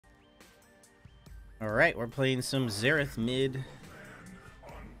Alright, we're playing some Xerath mid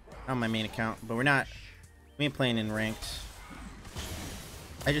on my main account, but we ain't playing in ranked.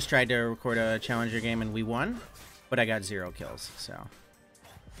 I just tried to record a challenger game and we won, but I got 0 kills, so.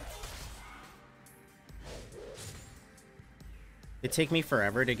 It'd take me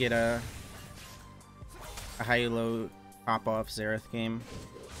forever to get a high-low pop-off Xerath game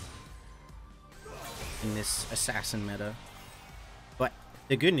in this assassin meta. But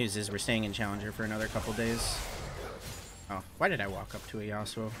the good news is we're staying in challenger for another couple days. Oh, why did I walk up to a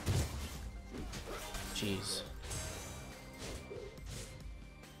YASUO? Jeez.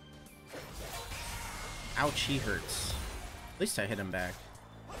 Ouch, he hurts. At least I hit him back.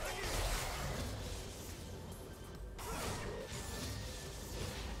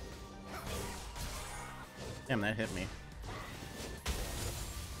 Damn, that hit me.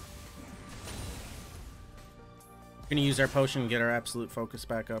 We're gonna use our potion and get our absolute focus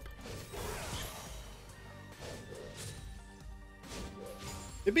back up.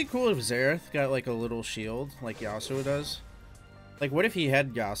 It'd be cool if Xerath got like a little shield like YASUO does. Like, what if he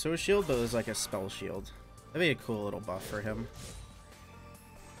had YASUO's shield but it was like a spell shield? That'd be a cool little buff for him.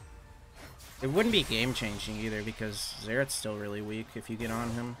 It wouldn't be game changing either because Xerath's still really weak if you get on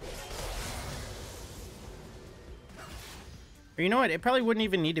him. Or you know what? It probably wouldn't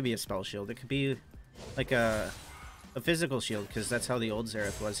even need to be a spell shield. It could be like a physical shield, because that's how the old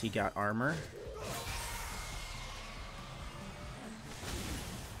Xerath was. He got armor.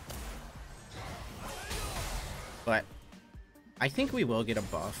 But I think we will get a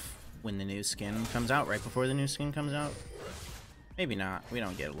buff when the new skin comes out, right before the new skin comes out. Maybe not. We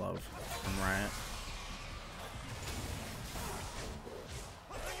don't get love from Riot.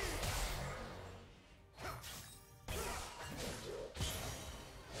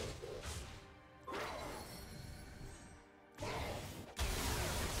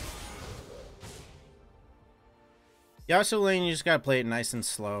 YASUO lane, you just gotta play it nice and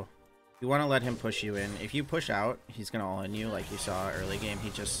slow. You want to let him push you in. If you push out, he's gonna all-in you like you saw early game. He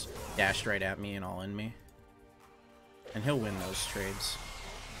just dashed right at me and all-in me. And he'll win those trades.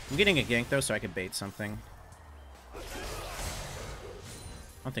 I'm getting a gank though, so I could bait something. I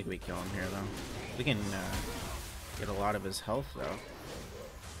don't think we kill him here though. We can get a lot of his health though.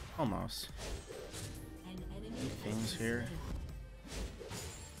 Almost. Things here.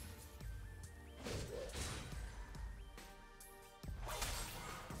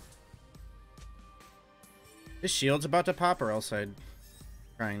 His shield's about to pop, or else I'd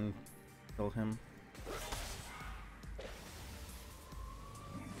try and kill him.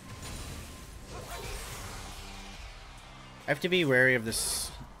 I have to be wary of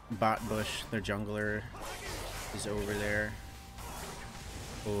this bot bush. Their jungler is over there.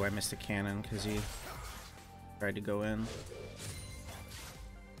 Oh, I missed a cannon because he tried to go in.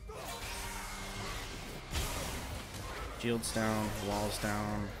 Shield's down, wall's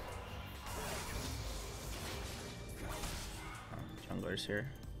down. Jungler's here.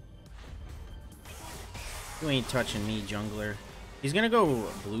 You ain't touching me, jungler. He's gonna go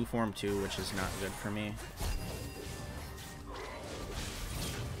blue form too, which is not good for me.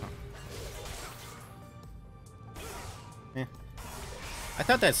 Oh. Eh. I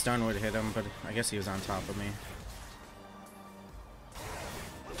thought that stun would hit him, but I guess he was on top of me.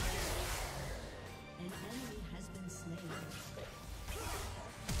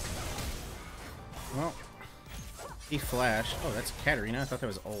 Well, he flashed. Oh, that's Katarina. I thought that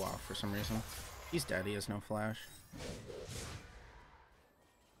was Olaf for some reason. He's dead. He has no flash.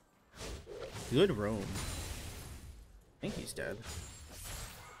 Good roam. I think he's dead.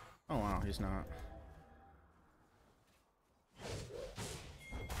 Oh, wow. He's not.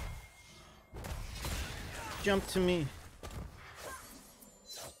 Jump to me.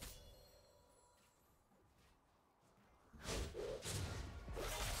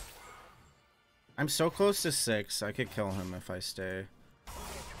 I'm so close to 6. I could kill him if I stay.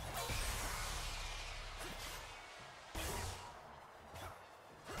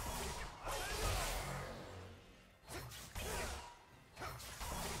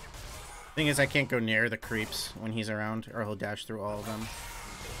 Thing is, I can't go near the creeps when he's around, or he'll dash through all of them.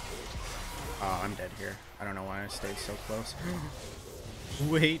 Oh, I'm dead here. I don't know why I stayed so close.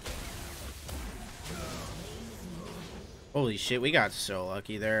 Wait. Holy shit, we got so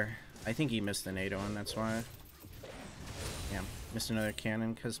lucky there. I think he missed the NATO, and that's why. Yeah, missed another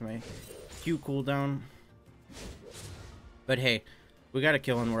cannon because my Q cooldown. But hey, we got a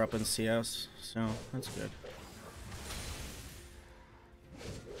kill and we're up in CS, so that's good.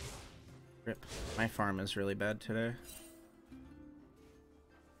 Rip. My farm is really bad today.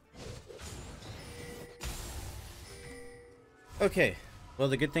 Okay, Well,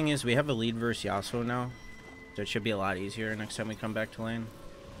 the good thing is we have a lead versus YASUO now, so it should be a lot easier next time we come back to lane.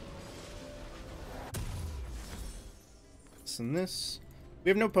 And this. We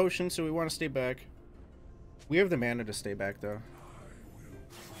have no potions, so we want to stay back. We have the mana to stay back, though.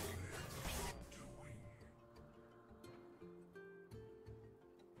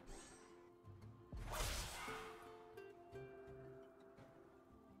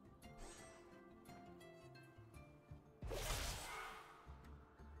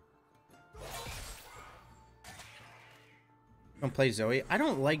 Don't play Zoe. I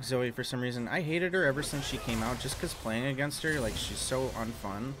don't like Zoe for some reason. I hated her ever since she came out, just because playing against her, like, she's so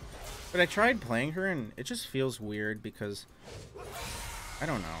unfun. But I tried playing her, and it just feels weird because, I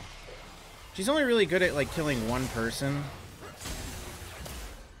don't know. She's only really good at, like, killing one person.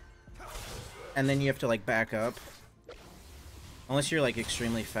 And then you have to, like, back up. Unless you're, like,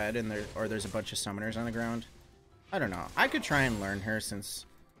 extremely fed and there's a bunch of summoners on the ground. I don't know. I could try and learn her since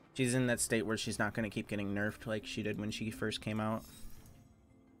she's in that state where she's not going to keep getting nerfed like she did when she first came out.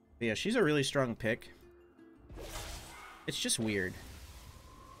 But yeah, she's a really strong pick. It's just weird.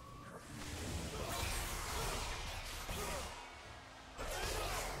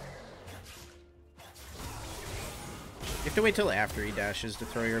 You have to wait till after he dashes to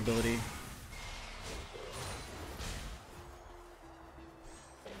throw your ability.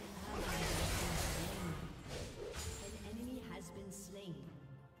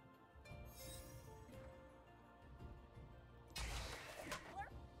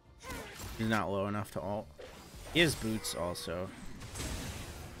 He's not low enough to ult. He has boots also.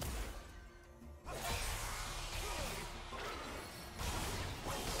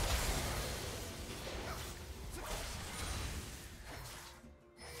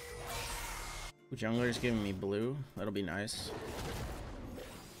 Ooh, jungler's giving me blue. That'll be nice.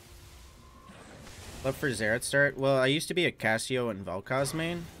 Love for Xerath start. Well, I used to be a Cassio and Vel'Koz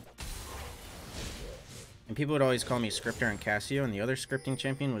main. And people would always call me Scripter and Cassio, and the other scripting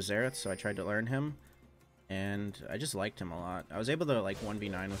champion was Xerath, so I tried to learn him. And I just liked him a lot. I was able to, like,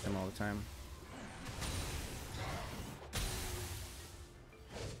 1v9 with him all the time.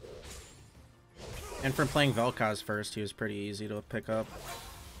 And from playing Vel'Koz first, he was pretty easy to pick up.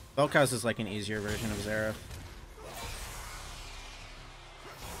 Vel'Koz is like an easier version of Xerath.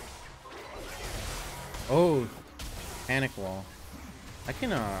 Oh, panic wall. I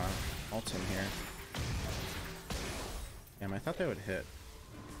can ult him here. Damn, I thought that would hit.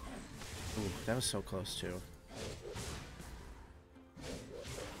 Ooh, that was so close too.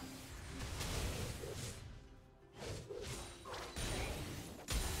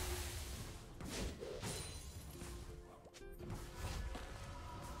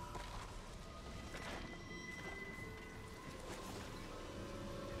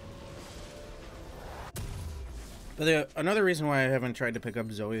 But another reason why I haven't tried to pick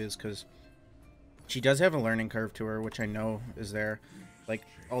up Zoe is because she does have a learning curve to her, which I know is there. Like,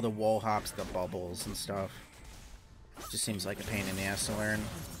 all the wall hops, the bubbles and stuff. It just seems like a pain in the ass to learn.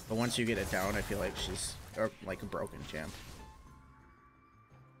 But once you get it down, I feel like she's like a broken champ.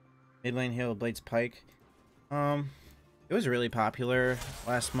 Mid lane heal, Blades Pike. It was really popular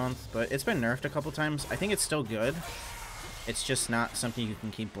last month, but it's been nerfed a couple times. I think it's still good. It's just not something you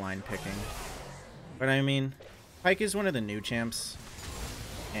can keep blind picking. But I mean, Pike is one of the new champs,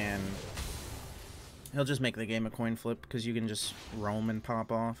 and he'll just make the game a coin flip because you can just roam and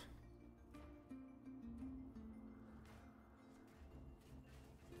pop off.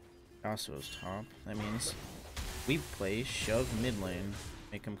 YASUO's top. That means we play shove mid lane,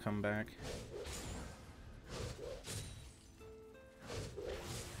 make him come back.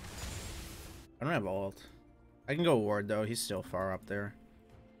 I don't have ult. I can go ward though. He's still far up there.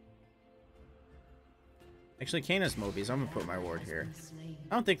 Actually, Kayn has Mobies. I'm gonna put my ward here.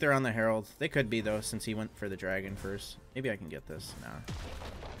 I don't think they're on the Herald. They could be though, since he went for the dragon first. Maybe I can get this. Nah.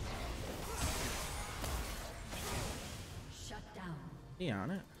 Shut down. He on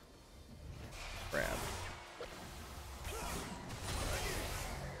it. Grab.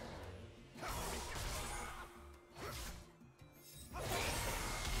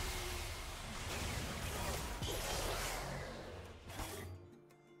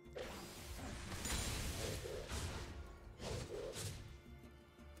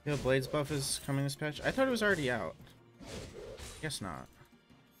 The Blades buff is coming this patch. I thought it was already out. Guess not.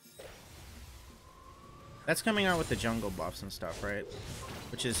 That's coming out with the jungle buffs and stuff, right?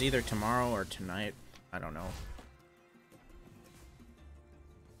 Which is either tomorrow or tonight. I don't know.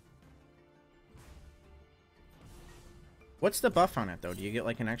 What's the buff on it though? Do you get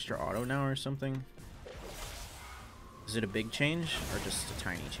like an extra auto now or something? Is it a big change or just a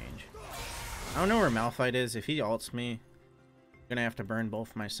tiny change? I don't know where Malphite is. If he ults me, Gonna have to burn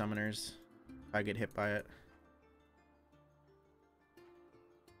both my summoners if I get hit by it.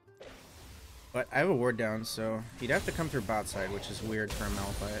 But I have a ward down, so he'd have to come through bot side, which is weird for a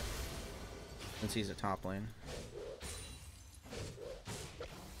Malphite, since he's a top lane.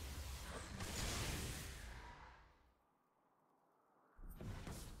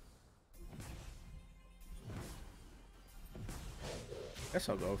 Guess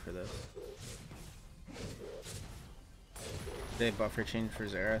I'll go for this. Did they buffer change for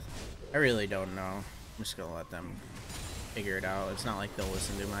Xerath? I really don't know. I'm just gonna let them figure it out. It's not like they'll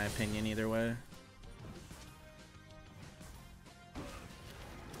listen to my opinion either way.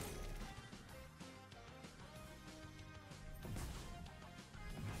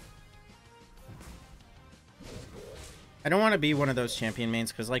 I don't want to be one of those champion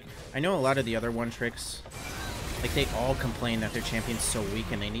mains, because like I know a lot of the other one tricks, like they all complain that their champion's so weak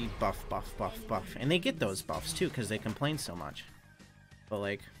and they need buff, buff, buff, buff. And they get those buffs too because they complain so much. But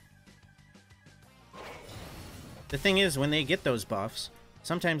like, the thing is, when they get those buffs,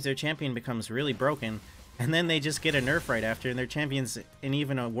 sometimes their champion becomes really broken, and then they just get a nerf right after, and their champion's in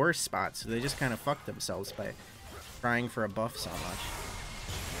even a worse spot, so they just kind of fuck themselves by trying for a buff so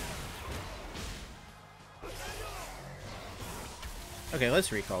much. Okay,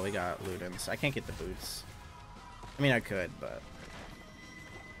 let's recall. We got Ludens. I can't get the boots. I mean, I could, but...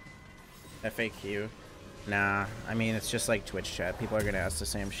 FAQ. Nah, I mean, it's just like Twitch chat. People are gonna ask the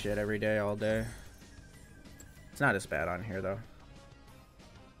same shit every day, all day. It's not as bad on here, though.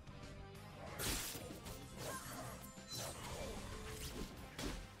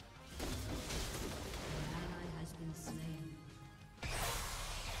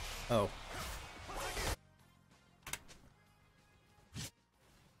 Oh.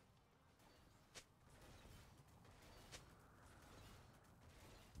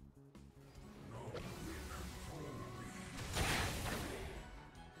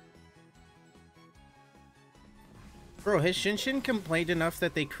 Bro, his Shinshin complained enough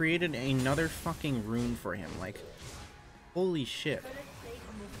that they created another fucking rune for him. Like, holy shit.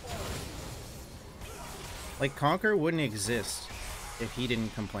 Like, Conquer wouldn't exist if he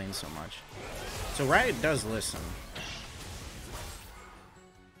didn't complain so much. So Riot does listen.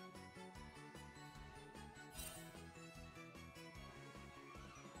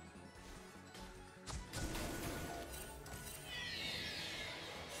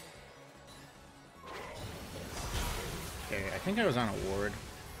 Okay, I think I was on a ward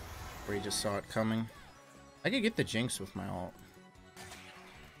where he just saw it coming. I could get the Jinx with my ult.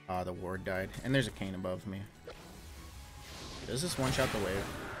 Ah, the ward died. And there's a Kayn above me. Does this one-shot the wave?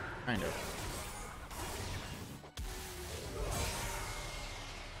 Kind of.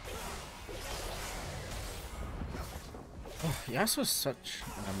 Oh, Yasuo's such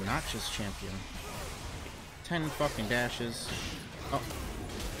an obnoxious champion. 10 fucking dashes. Oh.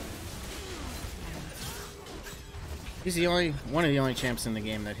 He's the only one of the only champs in the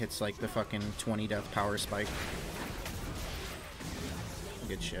game that hits like the fucking 20 death power spike.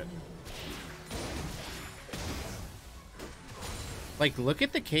 Good shit. Like, look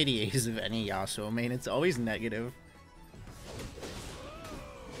at the KDAs of any Yasuo main. It's always negative.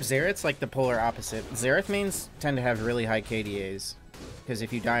 Xerath's like the polar opposite. Xerath mains tend to have really high KDAs. Because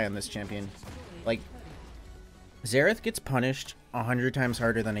if you die on this champion, like, Xerath gets punished 100 times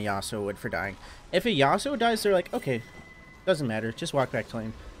harder than a Yasuo would for dying. If a Yasuo dies, they're like, okay, doesn't matter, just walk back to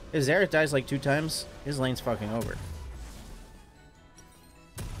lane. If Xerath dies like 2 times, his lane's fucking over.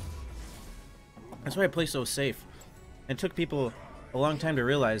 That's why I play so safe. It took people a long time to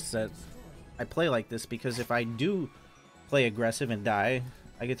realize that I play like this, because if I do play aggressive and die,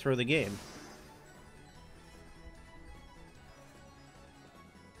 I could throw the game.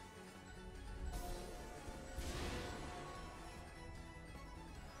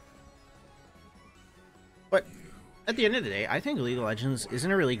 But at the end of the day, I think League of Legends is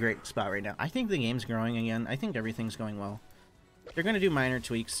in a really great spot right now. I think the game's growing again. I think everything's going well. They're going to do minor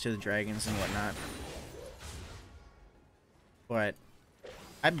tweaks to the dragons and whatnot. But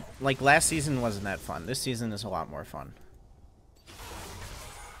like, last season wasn't that fun. This season is a lot more fun.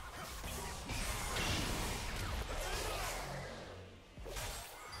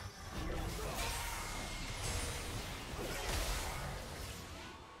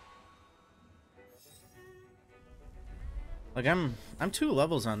 Like, I'm 2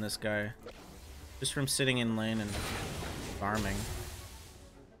 levels on this guy, just from sitting in lane and farming.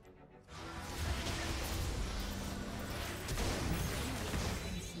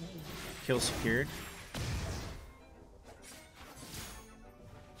 Kill secured.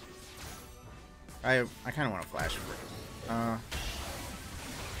 I kind of want to flash for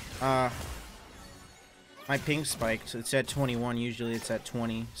it. My ping spiked. It's at 21. Usually it's at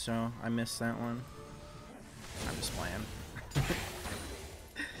 20, so I missed that one. I'm just playing.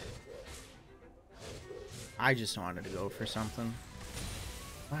 I just wanted to go for something.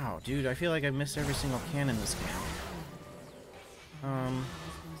 Wow, dude, I feel like I've missed every single cannon this game. I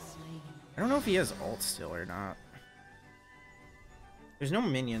don't know if he has ult still or not. There's no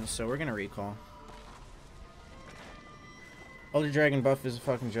minions, so we're gonna recall. Elder Dragon buff is a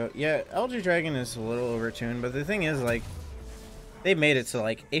fucking joke. Yeah, Elder Dragon is a little overtuned, but the thing is, like, they made it so,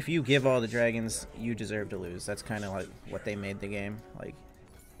 like, if you give all the dragons, you deserve to lose. That's kind of like what they made the game. Like,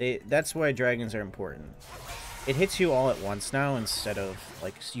 that's why dragons are important. It hits you all at once now instead of,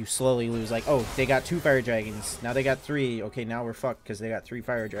 like, you slowly lose. Like, oh, they got 2 fire dragons. Now they got 3. Okay, now we're fucked because they got 3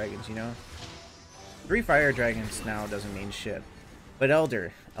 fire dragons, you know? 3 fire dragons now doesn't mean shit. But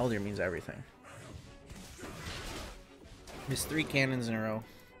Elder means everything. Missed 3 cannons in a row.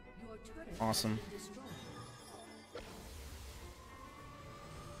 Awesome.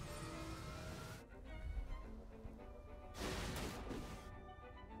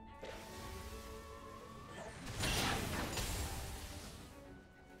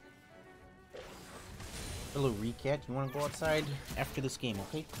 Hello, Recat. You want to go outside after this game,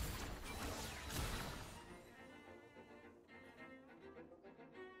 okay?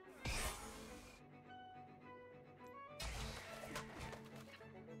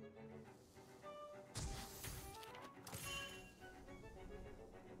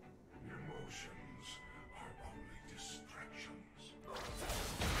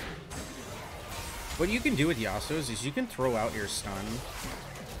 What you can do with Yasuo's is you can throw out your stun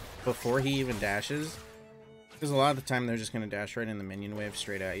before he even dashes. Because a lot of the time they're just going to dash right in the minion wave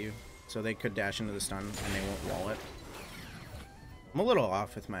straight at you. So they could dash into the stun and they won't wall it. I'm a little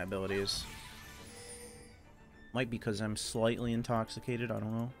off with my abilities. Might be because I'm slightly intoxicated, I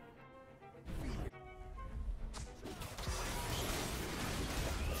don't know.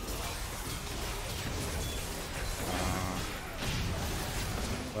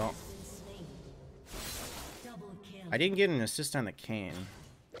 Well, I didn't get an assist on the Kayn,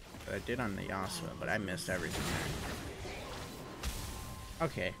 but I did on the YASUO, but I missed everything there.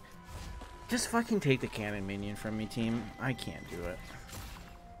 Okay. Just fucking take the cannon minion from me, team. I can't do it.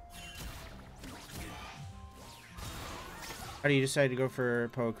 How do you decide to go for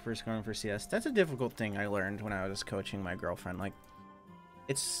poke versus going for CS? That's a difficult thing I learned when I was coaching my girlfriend. Like,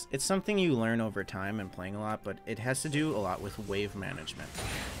 it's something you learn over time and playing a lot, but it has to do a lot with wave management.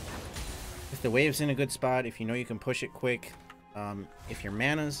 If the wave's in a good spot, if you know you can push it quick, if your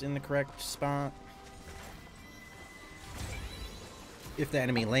mana's in the correct spot, if the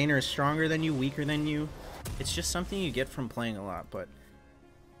enemy laner is stronger than you, weaker than you, it's just something you get from playing a lot, but...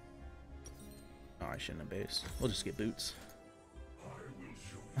 Oh, I shouldn't have based. We'll just get boots.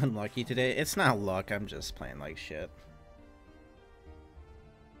 Unlucky today. It's not luck, I'm just playing like shit.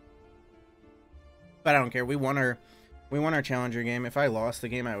 But I don't care, we won our challenger game. If I lost the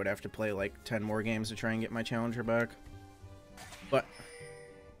game, I would have to play like 10 more games to try and get my challenger back. But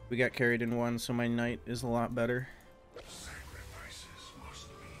we got carried in one, so my night is a lot better.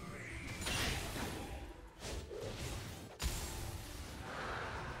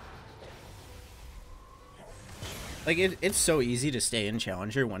 Like, it's so easy to stay in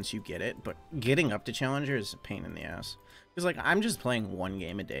challenger once you get it, but getting up to challenger is a pain in the ass. Because, like, I'm just playing 1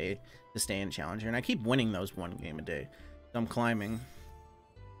 game a day to stay in challenger, and I keep winning those 1 game a day. So I'm climbing,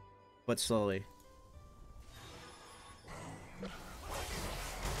 but slowly.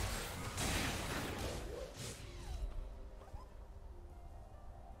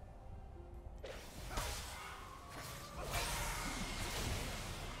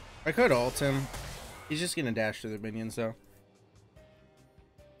 I could ult him. He's just gonna dash to the minions, though.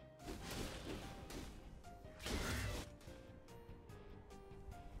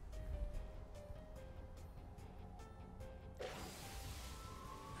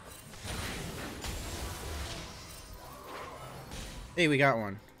 Hey, we got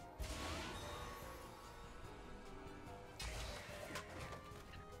one.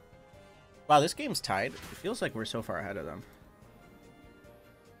 Wow, this game's tied. It feels like we're so far ahead of them.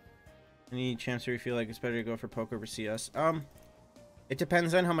 Any chance where you feel like it's better to go for poke over CS? It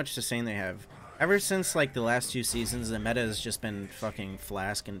depends on how much sustain they have. Ever since, like, the last 2 seasons, the meta has just been fucking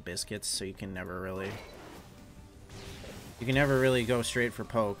flask and biscuits, so you can never really... You can never really go straight for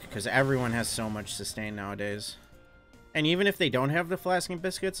poke, because everyone has so much sustain nowadays. And even if they don't have the flask and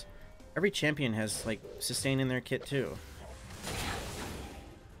biscuits, every champion has, like, sustain in their kit, too.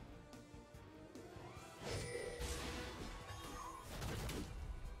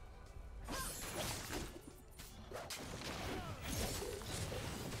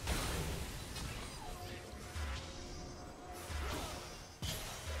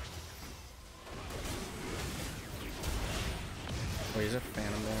 Oh, he's a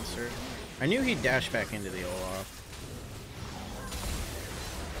Phantom Dancer. I knew he'd dash back into the Olaf.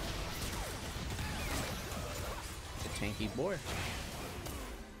 The tanky boy.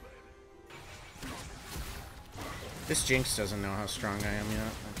 This Jinx doesn't know how strong I am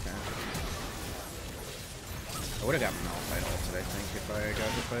yet. Okay. I would have got Malphite ulted, I think, if I got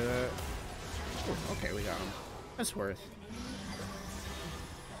hit by that. Ooh, okay, we got him. That's worth.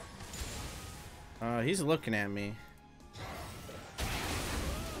 He's looking at me.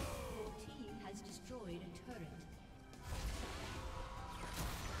 Team has destroyed a turret.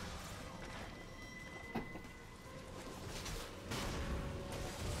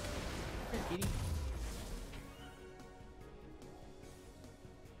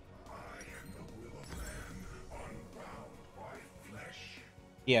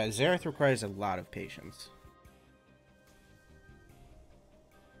 Yeah, Xerath requires a lot of patience.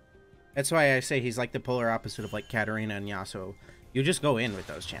 That's why I say he's like the polar opposite of like Katarina and YASUO. You just go in with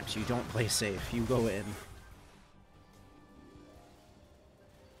those champs. You don't play safe. You go in.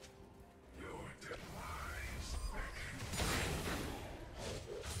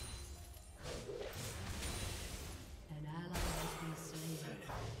 An ally has been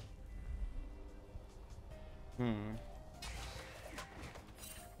slain.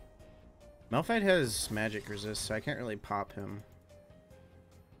 Malphite has magic resist, so I can't really pop him.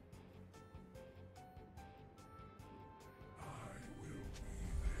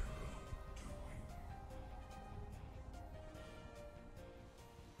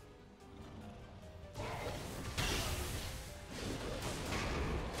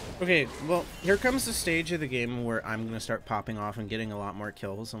 Okay, well, here comes the stage of the game where I'm going to start popping off and getting a lot more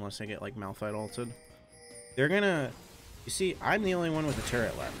kills unless I get, like, Malphite ulted. They're going to... You see, I'm the only one with a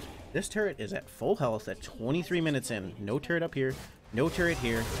turret left. This turret is at full health at 23 minutes in. No turret up here. No turret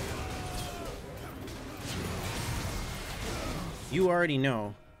here. You already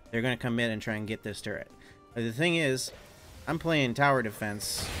know they're going to come in and try and get this turret. But the thing is, I'm playing tower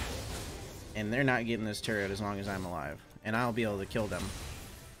defense, and they're not getting this turret as long as I'm alive. And I'll be able to kill them.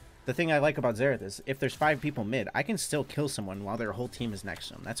 The thing I like about Xerath is, if there's 5 people mid, I can still kill someone while their whole team is next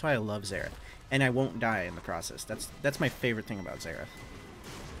to them. That's why I love Xerath. And I won't die in the process. That's my favorite thing about Xerath.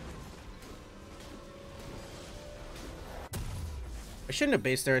 I shouldn't have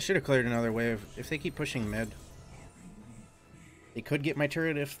based there. I should have cleared another wave. If they keep pushing mid, they could get my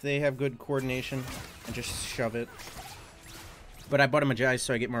turret if they have good coordination and just shove it. But I bought him a Jai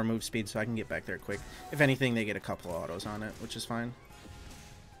so I get more move speed so I can get back there quick. If anything, they get a couple of autos on it, which is fine.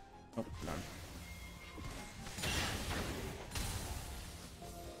 Oh, none.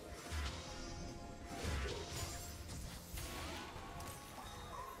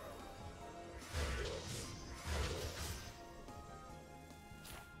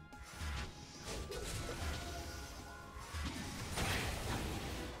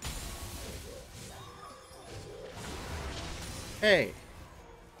 Hey!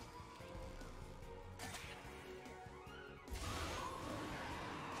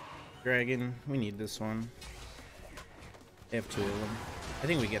 Dragon, we need this one. They have 2 of them. I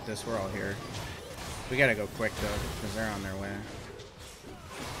think we get this. We're all here. We gotta go quick, though, because they're on their way.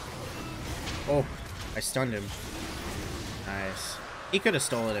 Oh, I stunned him. Nice. He could have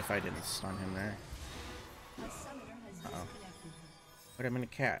stole it if I didn't stun him there. Uh-oh. Put him in a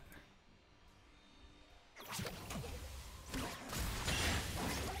cat.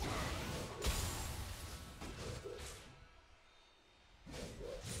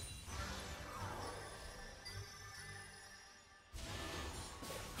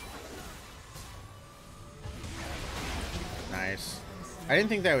 Nice. I didn't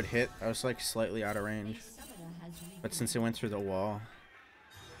think that would hit. I was like slightly out of range. But since it went through the wall,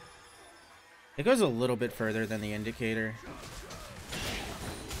 it goes a little bit further than the indicator.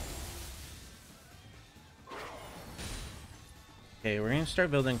 Okay, we're gonna start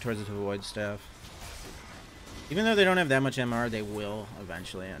building towards the Void Staff. Even though they don't have that much MR, they will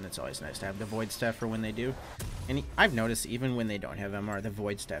eventually, and it's always nice to have the Void Staff for when they do. And I've noticed even when they don't have MR, the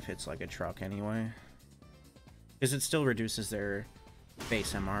Void Staff hits like a truck anyway. Because it still reduces their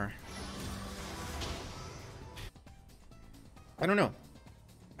base MR. I don't know.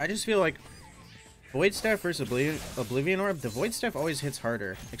 I just feel like Void Staff versus Oblivion Orb, the Void Staff always hits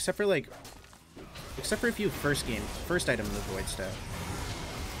harder. Except for if you first item the Void Staff.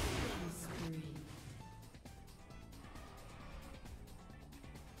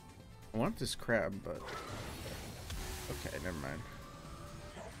 I want this crab, but okay, never mind.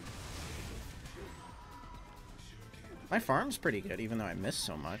 My farm's pretty good, even though I missed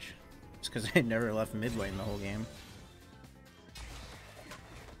so much. It's because I never left mid lane the whole game.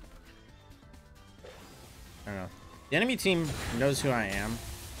 I don't know. The enemy team knows who I am.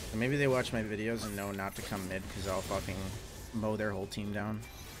 So maybe they watch my videos and know not to come mid because I'll fucking mow their whole team down.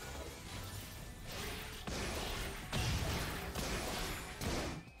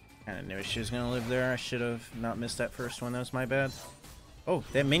 Kinda knew she was gonna live there. I should have not missed that first one. That was my bad. Oh,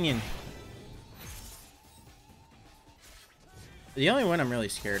 that minion. The only one I'm really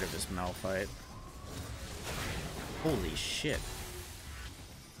scared of is Malphite. Holy shit.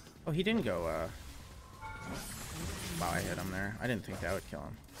 Oh, he didn't go, Wow, I hit him there. I didn't think that would kill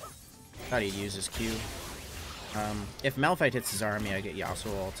him. Thought he'd use his Q. If Malphite hits his army, I get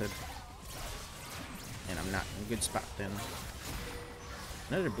YASUO ulted. And I'm not in a good spot then.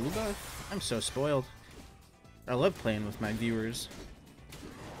 Another blue buff? I'm so spoiled. I love playing with my viewers.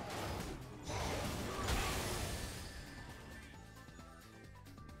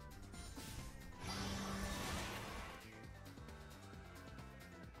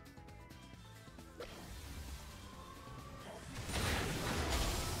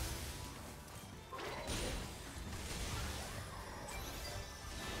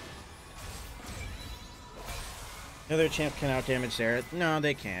 No other champ can outdamage Xerath. No,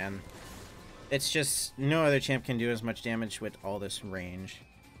 they can. It's just no other champ can do as much damage with all this range.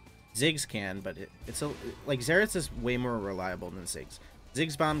 Ziggs can, but it's like Xerath is way more reliable than Ziggs.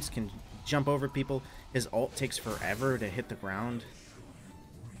 Ziggs bombs can jump over people. His ult takes forever to hit the ground.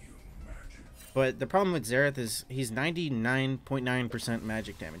 But the problem with Xerath is he's 99.9%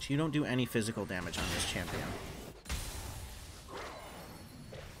 magic damage. You don't do any physical damage on this champion.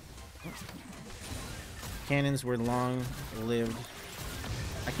 Cannons were long-lived.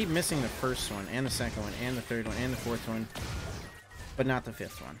 I keep missing the first one, and the second one, and the third one, and the fourth one, but not the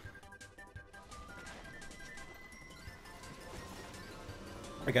fifth one.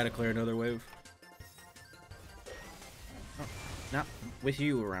 I gotta clear another wave. Oh, not with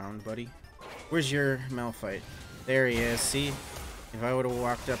you around, buddy. Where's your Malphite? There he is. See? If I would have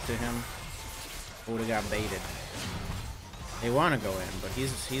walked up to him, I would have got baited. They want to go in, but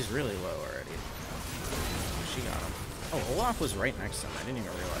he's really low already. She got him. Oh, Olaf was right next to him. I didn't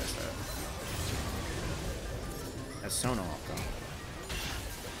even realize that. That's Sono off though.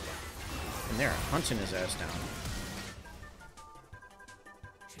 And they're hunting his ass down.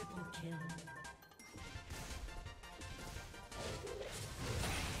 Triple kill.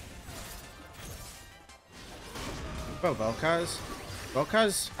 What about Vel'Koz?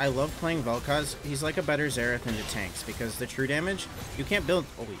 Vel'Koz, I love playing Vel'Koz. He's like a better Xerath into tanks because the true damage, you can't build.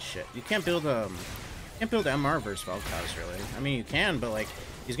 Holy shit! You can't build MR versus Vel'Koz really. I mean you can, but like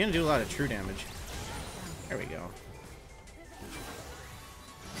he's gonna do a lot of true damage. There we go.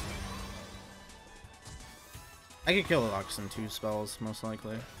 I could kill a Lux in 2 spells most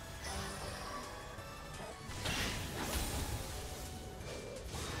likely.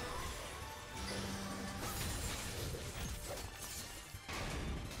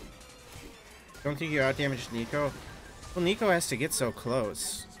 Don't think you outdamaged Nico? Well, Nico has to get so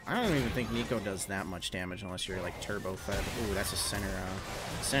close. I don't even think Nico does that much damage unless you're like turbo fed. Ooh, that's a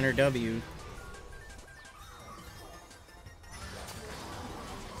center W.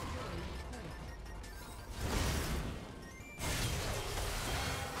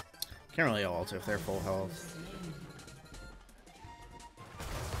 Can't really ult if they're full health.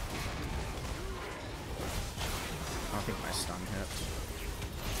 I don't think my stun hit.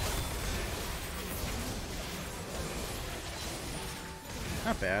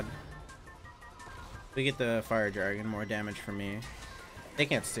 Not bad. We get the Fire Dragon, more damage for me. They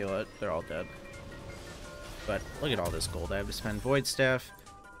can't steal it, they're all dead. But look at all this gold I have to spend. Void Staff,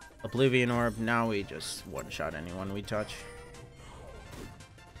 Oblivion Orb, now we just one-shot anyone we touch.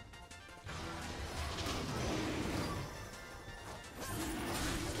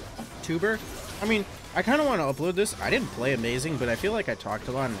 Tuber? I mean, I kind of want to upload this. I didn't play amazing, but I feel like I talked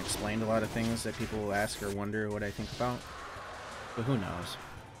a lot and explained a lot of things that people will ask or wonder what I think about. But who knows?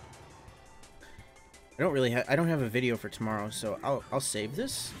 I don't have a video for tomorrow, so I'll save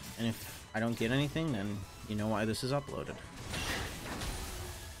this, and if I don't get anything, then you know why this is uploaded.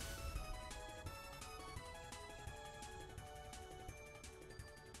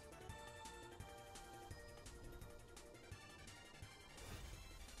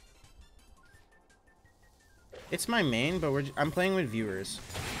 It's my main, but I'm playing with viewers.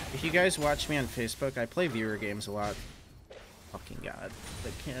 If you guys watch me on Facebook, I play viewer games a lot. Fucking god,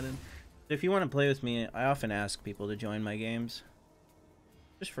 the cannon. If you want to play with me, I often ask people to join my games.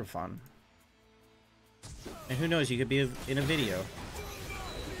 Just for fun. And who knows, you could be in a video.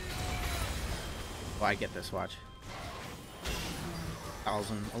 Well, I get this, watch.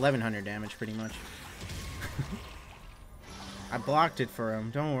 1100 damage, pretty much. I blocked it for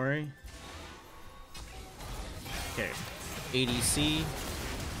him, don't worry. Okay. ADC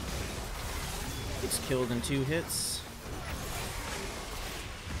gets killed in 2 hits.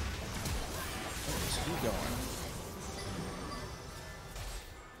 Where's he going?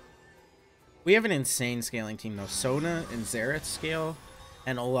 We have an insane scaling team though. Sona and Xerath scale,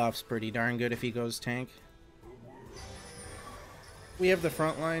 and Olaf's pretty darn good if he goes tank. We have the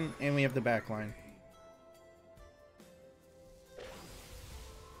front line and we have the back line.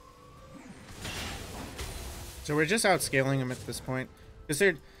 So we're just outscaling them at this point. Because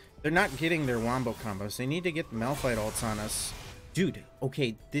they're not getting their wombo combos. They need to get the Malphite ults on us. Dude,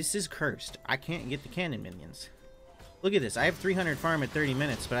 okay, this is cursed. I can't get the cannon minions. Look at this. I have 300 farm at 30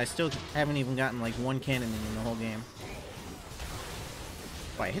 minutes, but I still haven't even gotten like 1 cannon minion the whole game.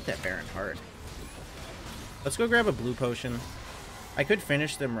 Oh, I hit that Baron hard. Let's go grab a blue potion. I could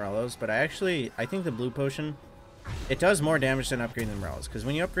finish the Morellos, but I think the blue potion, it does more damage than upgrading the Morellos. Because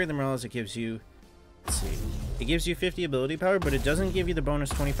when you upgrade the Morellos, it gives you, let's see, it gives you 50 ability power, but it doesn't give you the bonus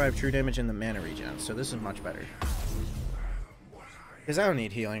 25 true damage and the mana regen. So this is much better. Because I don't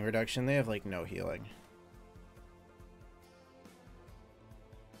need healing reduction. They have like no healing.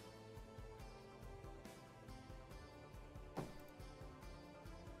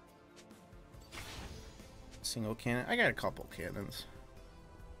 Single cannon. I got a couple cannons.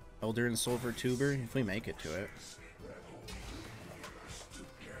 Elder and Silver Tuber, if we make it to it.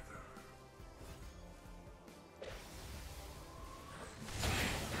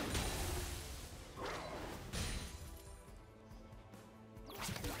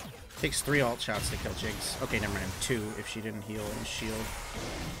 Takes 3 alt shots to kill Jigs. Okay, never mind. 2 if she didn't heal and shield.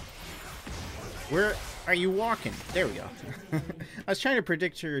 Where are you walking? There we go. I was trying to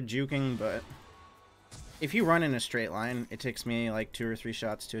predict her juking, but if you run in a straight line, it takes me like 2 or 3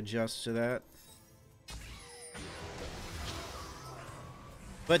 shots to adjust to that.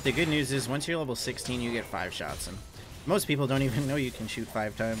 But the good news is once you're level 16, you get 5 shots, and most people don't even know you can shoot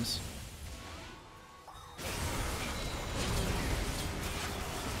 5 times.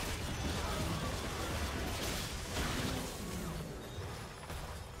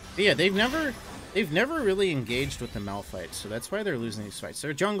 But yeah, they've never really engaged with the Malphite, so that's why they're losing these fights.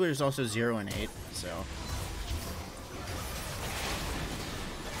 Their jungler is also 0 and 8, so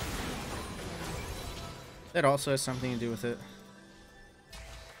that also has something to do with it.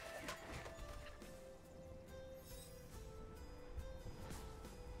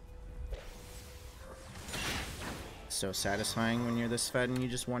 So satisfying when you're this fed and you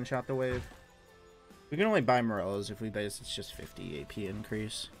just one-shot the wave. We can only buy Morellos if we base it's just 50 AP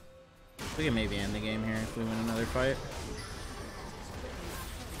increase. We can maybe end the game here if we win another fight.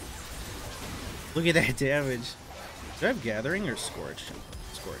 Look at that damage. Do I have Gathering or Scorch?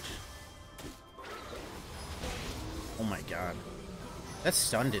 Scorch. Oh my god. That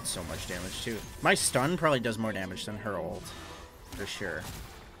stun did so much damage too. My stun probably does more damage than her ult. For sure.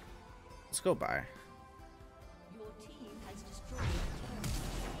 Let's go buy.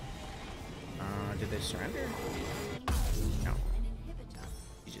 Did they surrender? No.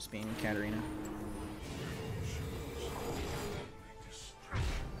 He's just being Katarina.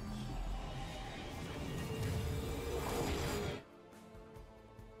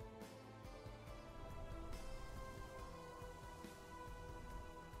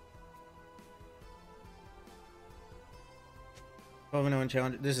 Oh no,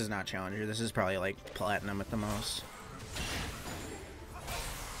 Challenger. This is not Challenger. This is probably like Platinum at the most.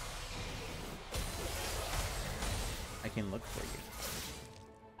 I can look for you.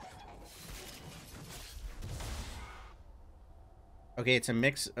 Okay, it's a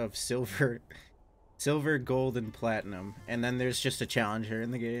mix of silver, gold, and platinum. And then there's just a challenger in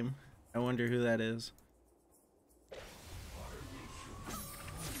the game. I wonder who that is.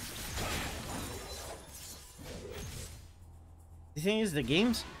 The thing is, the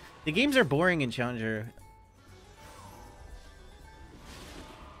games are boring in Challenger.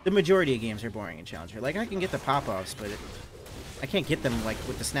 The majority of games are boring in Challenger. Like, I can get the pop-offs, but I can't get them, like,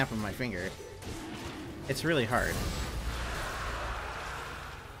 with the snap of my finger. It's really hard.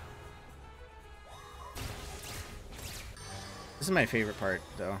 This is my favorite part,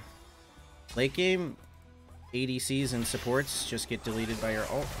 though. Late game, ADCs and supports just get deleted by your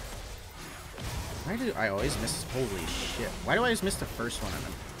ult. Why do I always miss? Holy shit. Why do I always miss the first one on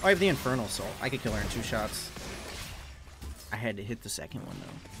him? Oh, I have the Infernal Soul. I could kill her in 2 shots. I had to hit the second one, though.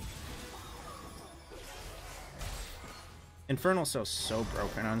 Infernal Soul's so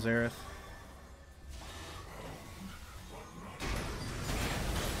broken on Xerath.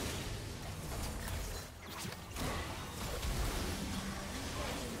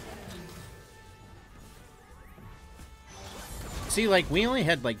 See, like, we only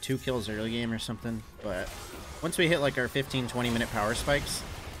had, like, 2 kills early game or something, but Once we hit like our 15-20 minute power spikes,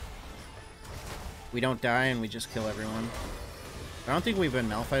 we don't die and we just kill everyone. I don't think we've been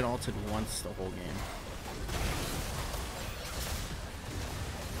Malphite ulted once the whole game.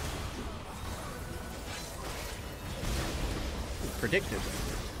 Predicted.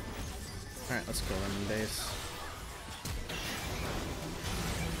 Alright, let's kill them in base.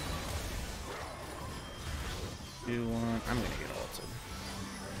 I'm gonna get ulted.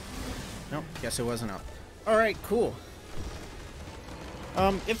 Nope, guess it wasn't up. Alright, cool.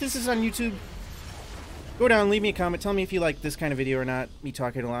 If this is on YouTube, go down, leave me a comment, tell me if you like this kind of video or not. Me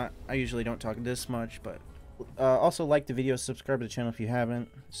talking a lot. I usually don't talk this much, but also like the video, subscribe to the channel if you haven't.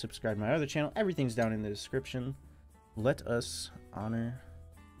 Subscribe to my other channel. Everything's down in the description. Let us honor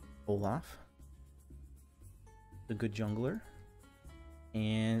Olaf, the good jungler.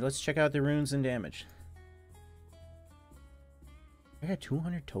 And let's check out the runes and damage. I got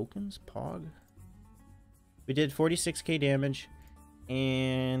 200 tokens? Pog. We did 46k damage,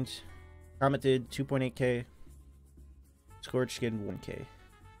 and Comet did 2.8k. Scorched Skin 1k.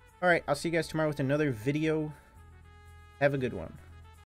 Alright, I'll see you guys tomorrow with another video. Have a good one.